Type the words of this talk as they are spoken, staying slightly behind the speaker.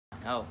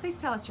Oh, Please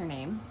tell us your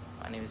name.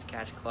 my name is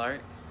Kash Clark.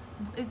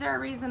 Is there a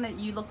reason that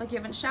you look like you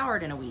haven't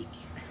showered in a week?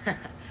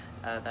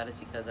 That is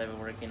because I've been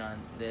working on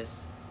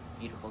this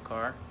beautiful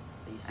car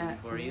that you see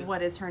before you.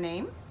 What is her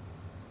name?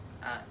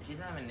 She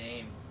doesn't have a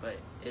name, but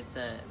it's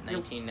a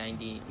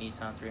 1990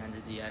 Nissan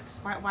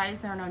 300ZX. Why is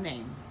there no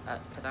name?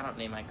 Because I don't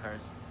name my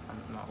cars.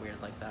 I'm not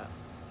weird like that.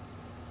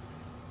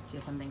 Do you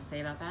have something to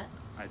say about that?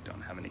 I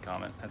don't have any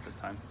comment at this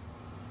time.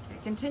 Okay,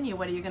 continue.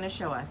 What are you going to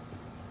show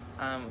us?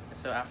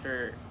 So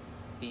after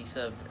weeks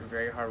of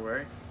very hard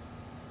work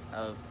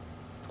of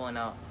pulling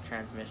out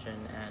transmission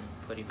and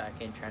putting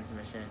back in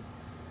transmission,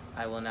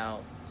 I will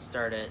now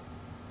start it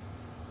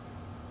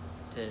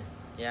to,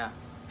 yeah.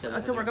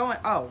 So we're going,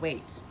 oh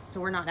wait, so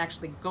we're not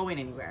actually going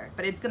anywhere,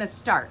 but it's going to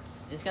start.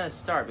 It's going to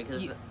start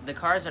because the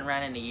car hasn't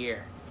ran in a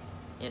year.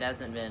 It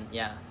hasn't been,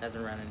 yeah, it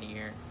hasn't run in a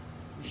year.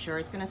 You sure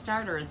it's going to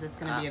start, or is this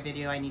going to be a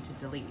video I need to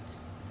delete?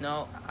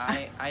 No,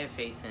 I have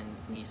faith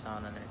in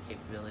Nissan and their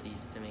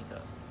capabilities to make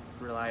a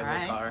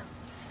reliable car.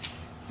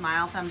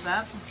 Smile, thumbs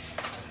up.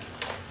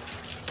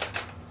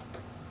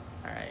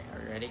 Alright,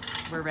 are we ready?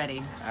 We're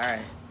ready.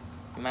 Alright.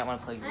 You might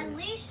want to plug your...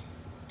 Unleash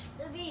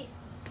the beast.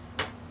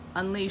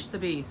 Unleash the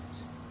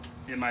beast.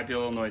 It might be a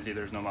little noisy,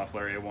 there's no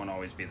muffler, it won't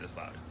always be this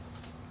loud.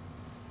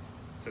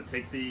 So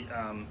take the,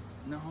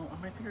 no,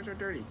 my fingers are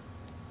dirty.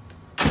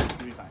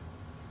 It'll be fine.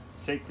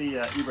 Take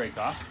the e-brake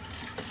off.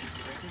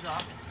 Brake is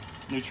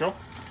off. Neutral.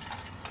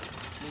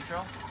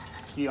 Neutral.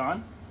 Key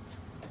on.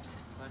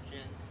 Clutch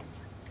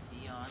in.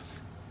 Key on.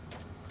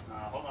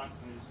 Hold on,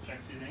 let me just check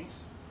a few things.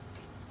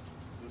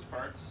 Loose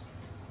parts.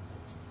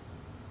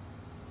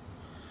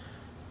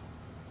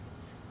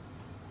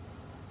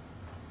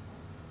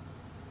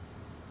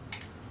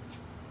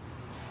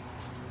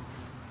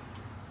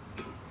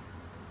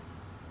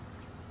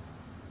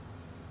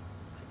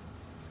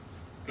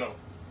 Go.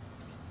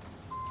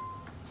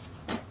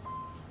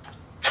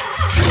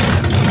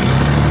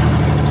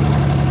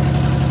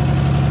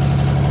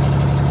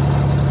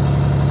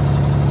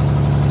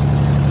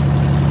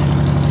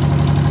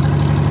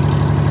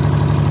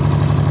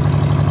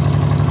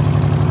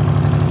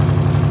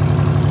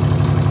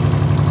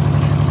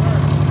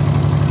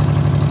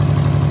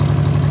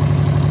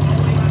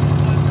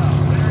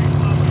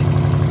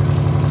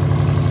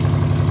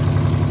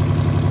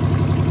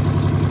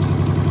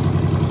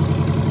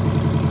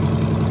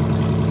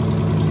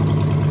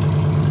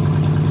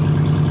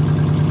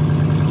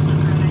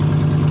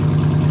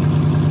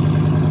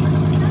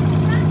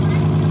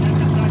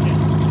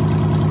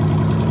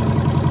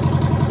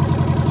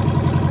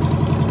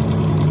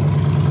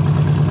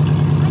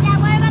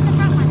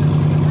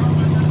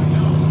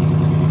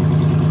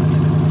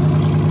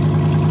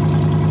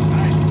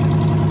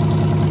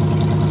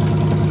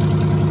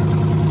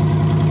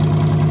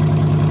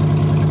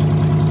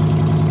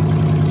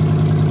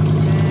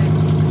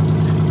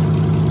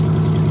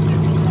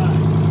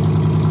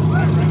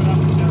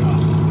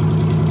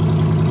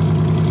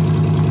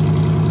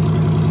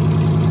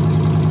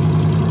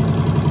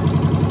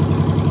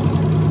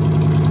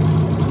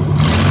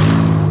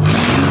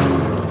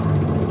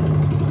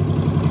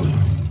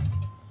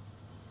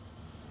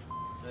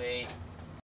 Sweet.